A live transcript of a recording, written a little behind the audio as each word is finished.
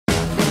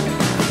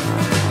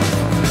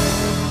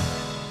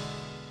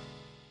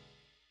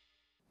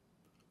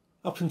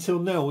Up until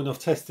now, when I've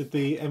tested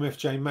the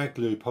MFJ mag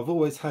loop, I've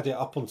always had it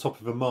up on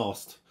top of a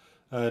mast,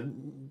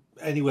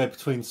 anywhere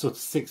between sort of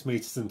 6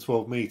 meters and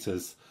 12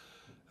 meters,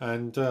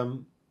 and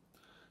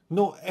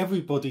not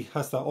everybody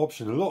has that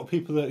option. A lot of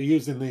people that are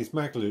using these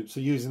mag loops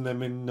are using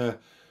them in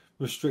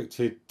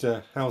restricted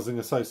housing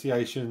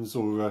associations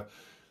or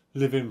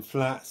live in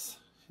flats,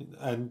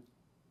 and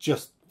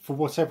just for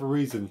whatever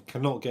reason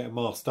cannot get a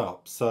mast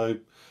up. So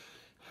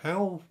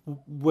how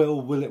well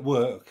will it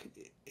work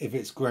if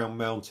it's ground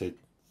mounted?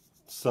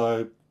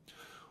 So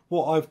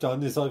what I've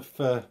done is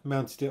I've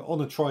mounted it on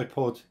a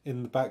tripod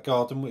in the back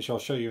garden, which I'll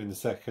show you in a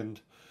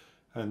second,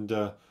 and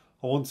I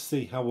want to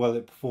see how well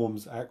it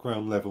performs at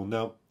ground level.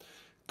 Now,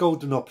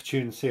 golden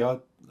opportunity, I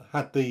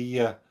had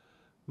the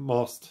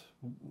mast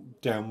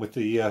down with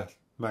the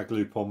mag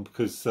loop on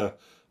because I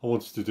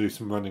wanted to do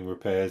some running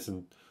repairs,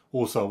 and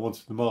also I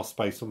wanted the mast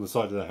space on the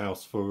side of the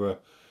house for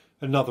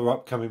another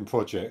upcoming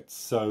project.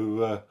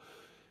 So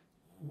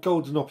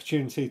golden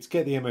opportunity to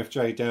get the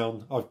MFJ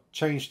down. I've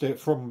changed it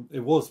from,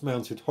 it was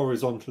mounted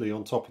horizontally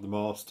on top of the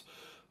mast.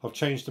 I've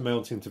changed the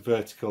mounting to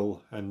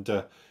vertical and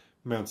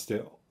mounted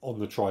it on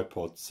the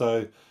tripod.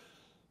 So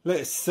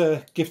let's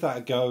give that a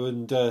go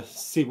and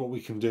see what we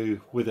can do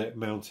with it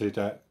mounted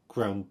at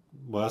ground,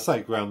 well, I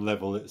say ground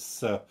level,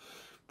 it's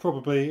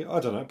probably,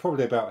 I don't know,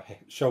 probably about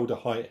shoulder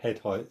height, head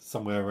height,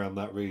 somewhere around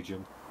that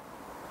region.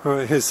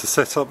 Alright, here's the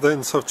setup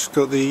then. So I've just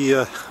got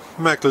the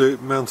mag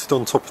loop mounted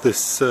on top of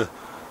this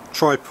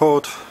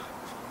tripod,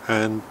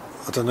 and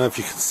I don't know if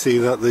you can see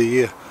that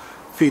the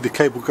feeder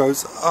cable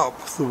goes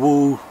up the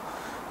wall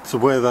to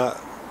where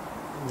that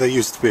there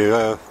used to be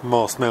a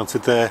mast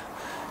mounted there,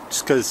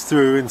 just goes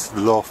through into the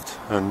loft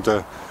and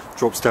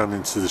drops down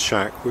into the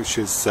shack, which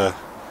is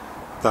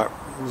that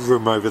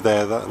room over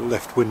there, that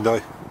left window.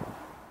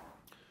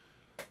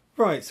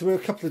 Right, so we're a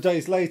couple of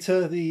days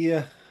later.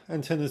 The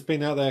antenna's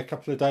been out there a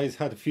couple of days,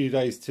 had a few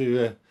days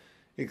to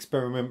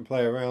experiment,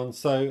 play around.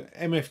 So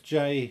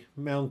MFJ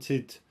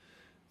mounted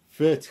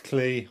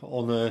vertically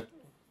on a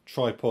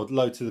tripod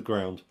low to the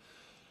ground.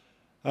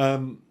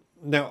 Now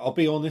I'll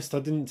be honest, I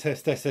didn't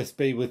test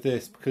SSB with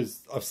this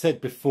because I've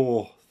said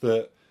before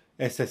that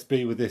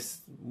SSB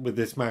with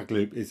this mag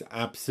loop is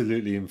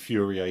absolutely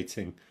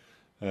infuriating,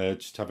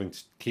 just having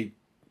to keep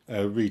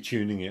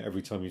retuning it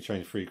every time you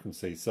change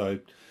frequency. So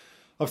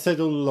I've said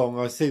all along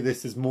I see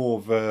this as more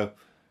of a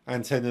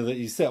antenna that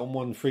you set on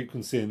one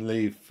frequency and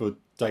leave for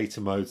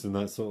data modes and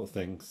that sort of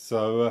thing.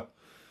 So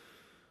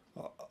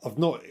I've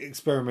not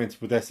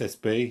experimented with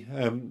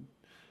SSB.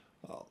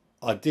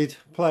 I did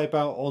play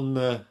about on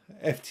the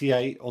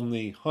FT8 on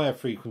the higher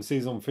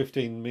frequencies on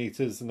 15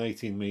 meters and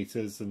 18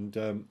 meters, and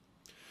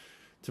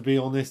to be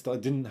honest, I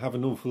didn't have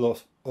an awful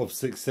lot of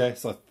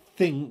success. I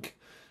think,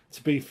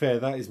 to be fair,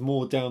 that is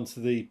more down to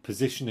the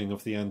positioning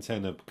of the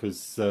antenna,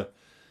 because the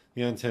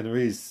antenna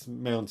is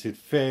mounted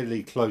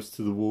fairly close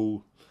to the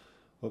wall,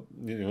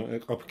 you know,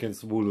 up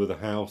against the wall of the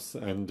house,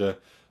 and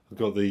I've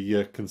got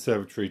the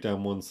conservatory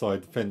down one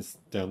side, fence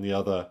down the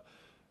other,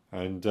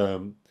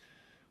 and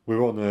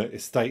we're on an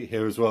estate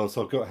here as well,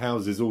 so I've got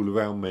houses all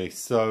around me.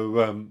 So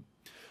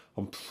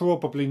I'm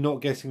probably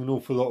not getting an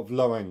awful lot of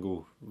low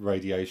angle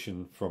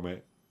radiation from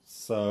it.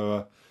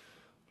 So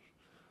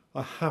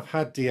I have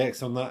had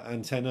DX on that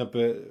antenna,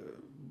 but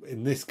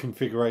in this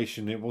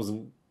configuration it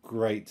wasn't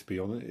great, to be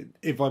honest.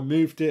 If I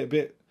moved it a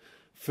bit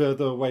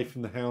further away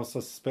from the house, I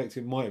suspect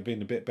it might have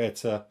been a bit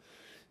better.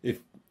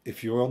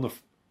 If you're on the,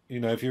 you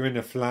know, if you're in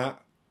a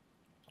flat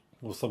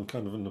or some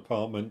kind of an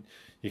apartment,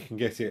 you can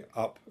get it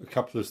up a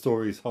couple of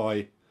stories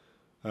high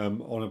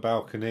on a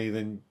balcony,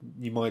 then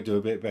you might do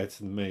a bit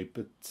better than me.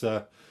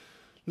 But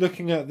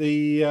looking at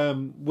the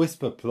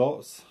whisper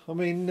plots, I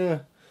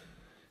mean,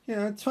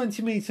 yeah,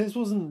 20 meters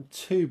wasn't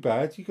too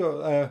bad. You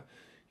got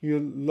your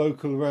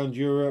local around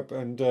Europe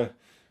and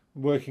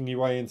working your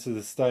way into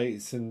the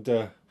States,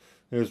 and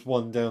there's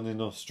one down in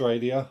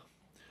Australia.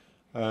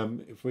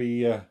 If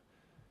we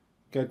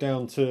go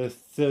down to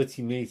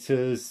 30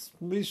 meters,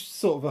 it's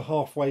sort of a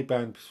halfway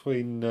band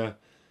between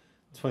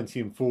 20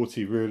 and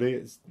 40, really.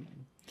 It's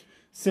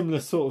similar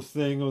sort of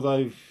thing,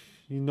 although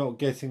you're not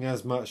getting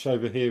as much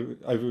over here,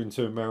 over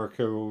into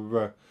America,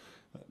 or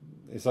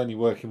it's only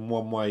working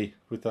one way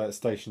with that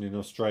station in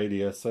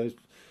Australia, so it's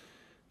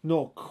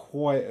not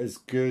quite as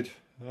good.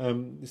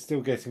 It's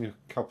still getting a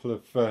couple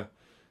of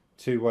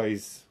two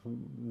ways,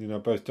 you know,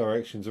 both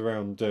directions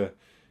around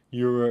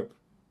Europe.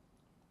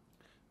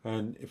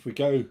 And if we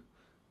go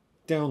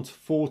down to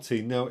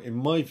 40, now in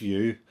my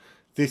view,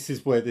 this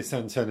is where this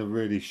antenna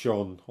really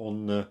shone,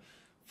 on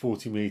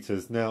 40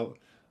 meters. Now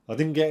I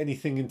didn't get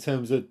anything in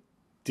terms of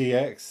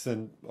DX,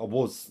 and I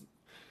was,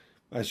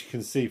 as you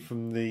can see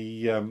from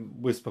the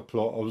whisper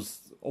plot, I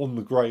was on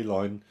the grey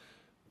line.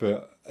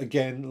 But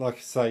again, like I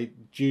say,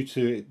 due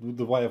to it,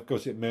 the way I've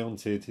got it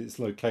mounted, its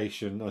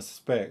location, I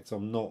suspect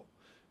I'm not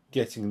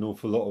getting an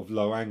awful lot of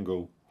low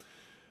angle.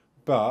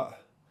 But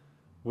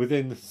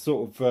within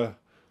sort of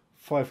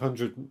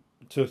 500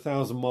 to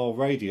 1,000 mile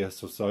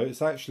radius or so,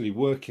 it's actually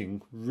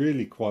working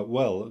really quite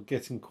well,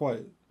 getting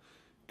quite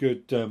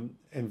good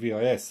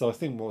NVIS. So I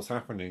think what's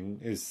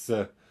happening is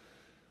the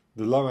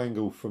low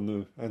angle from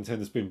the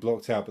antenna's been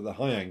blocked out, but the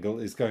high angle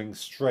is going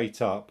straight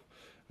up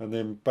and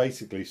then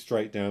basically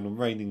straight down and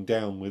raining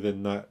down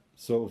within that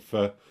sort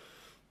of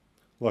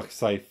like I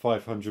say,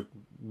 500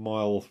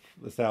 mile,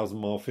 1,000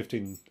 mile,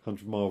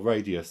 1,500 mile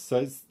radius.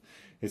 So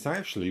it's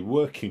actually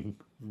working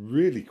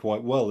really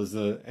quite well as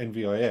a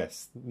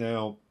NVIS.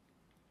 Now,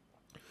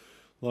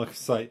 like I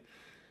say,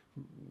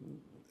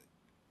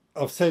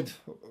 I've said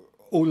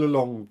all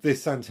along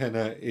this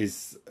antenna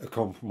is a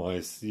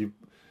compromise.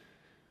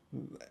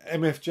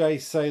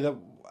 MFJ say that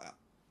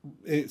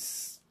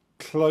it's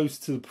close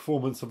to the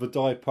performance of a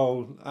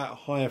dipole at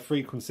higher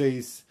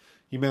frequencies.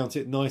 You mount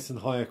it nice and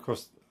high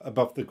across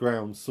above the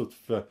ground, sort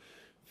of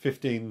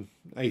 15,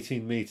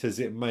 18 meters,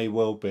 it may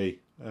well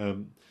be.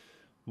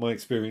 My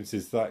experience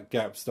is that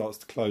gap starts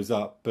to close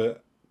up,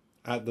 but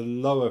at the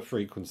lower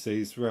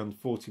frequencies, around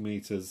 40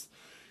 meters,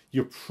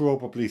 you're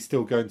probably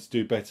still going to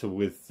do better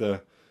with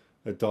a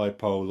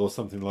dipole or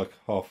something like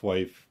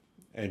half-wave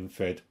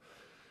end-fed.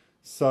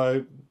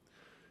 So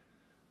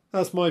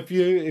that's my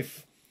view.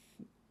 If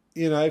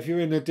you're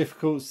in a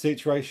difficult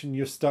situation,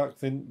 you're stuck,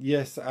 then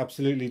yes,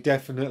 absolutely,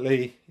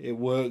 definitely it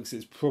works.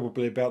 It's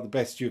probably about the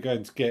best you're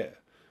going to get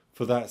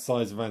for that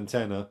size of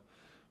antenna.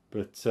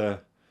 But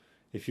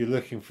if you're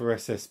looking for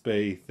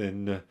SSB,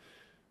 then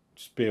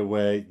just be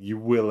aware you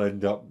will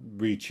end up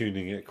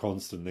retuning it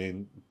constantly.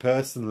 And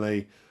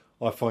personally,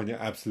 I find it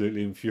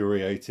absolutely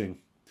infuriating.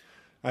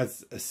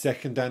 As a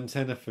second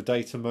antenna for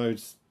data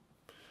modes,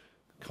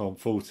 can't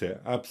fault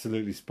it.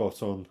 Absolutely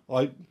spot on.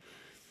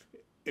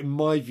 In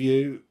my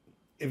view,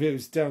 if it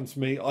was down to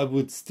me, I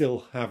would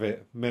still have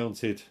it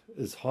mounted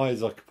as high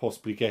as I could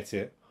possibly get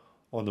it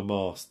on a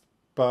mast.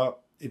 But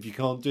if you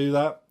can't do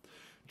that,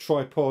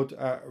 tripod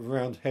at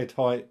around head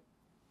height.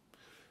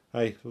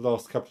 Hey, the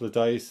last couple of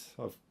days,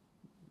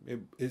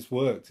 it's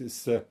worked.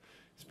 It's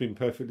been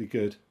perfectly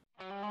good.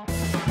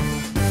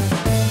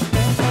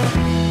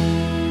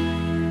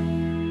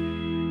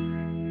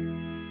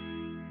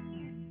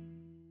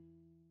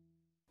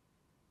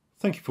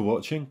 Thank you for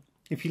watching.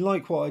 If you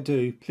like what I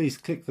do, please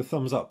click the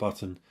thumbs up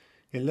button.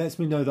 It lets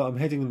me know that I'm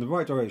heading in the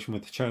right direction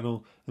with the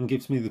channel and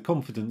gives me the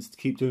confidence to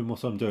keep doing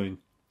what I'm doing.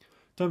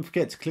 Don't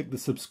forget to click the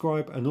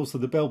subscribe and also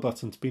the bell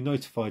button to be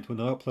notified when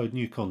I upload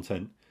new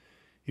content.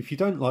 If you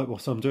don't like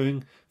what I'm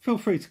doing, feel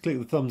free to click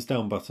the thumbs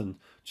down button.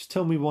 Just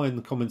tell me why in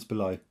the comments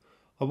below.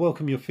 I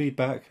welcome your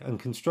feedback, and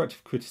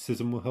constructive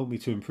criticism will help me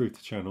to improve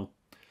the channel.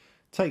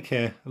 Take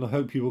care, and I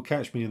hope you will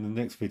catch me in the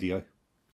next video.